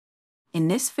In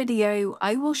this video,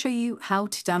 I will show you how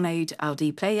to download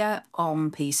LDPlayer on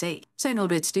PC. So in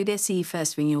order to do this, the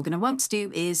first thing you're going to want to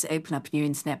do is open up your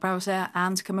internet browser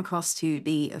and come across to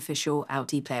the official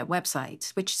LDPlayer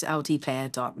website, which is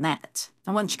ldplayer.net.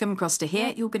 And once you come across to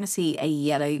here, you're going to see a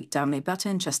yellow download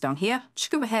button just down here. Just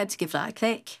go ahead to give that a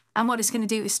click. And what it's going to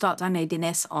do is start downloading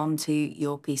this onto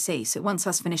your PC. So once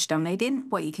that's finished downloading,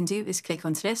 what you can do is click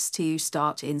onto this to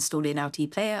start installing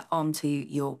LDPlayer onto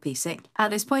your PC.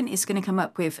 At this point, it's going to come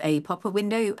up with a pop-up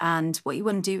window, and what you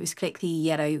want to do is click the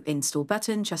yellow install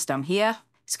button just down here.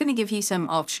 It's going to give you some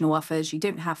optional offers. You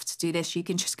don't have to do this. You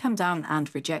can just come down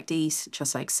and reject these,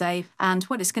 just like so. And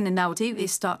what it's going to now do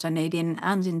is start downloading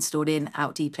and installing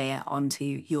LDPlayer onto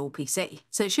your PC.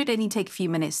 So it should only take a few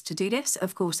minutes to do this.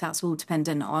 Of course, that's all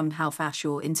dependent on how fast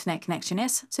your internet connection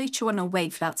is. So you should want to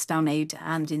wait for that to download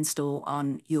and install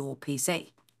on your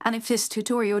PC. And if this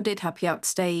tutorial did help you out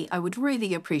today, I would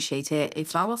really appreciate it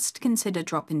if I was to consider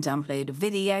dropping down below the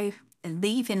video,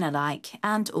 leaving a like,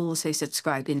 and also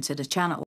subscribing to the channel.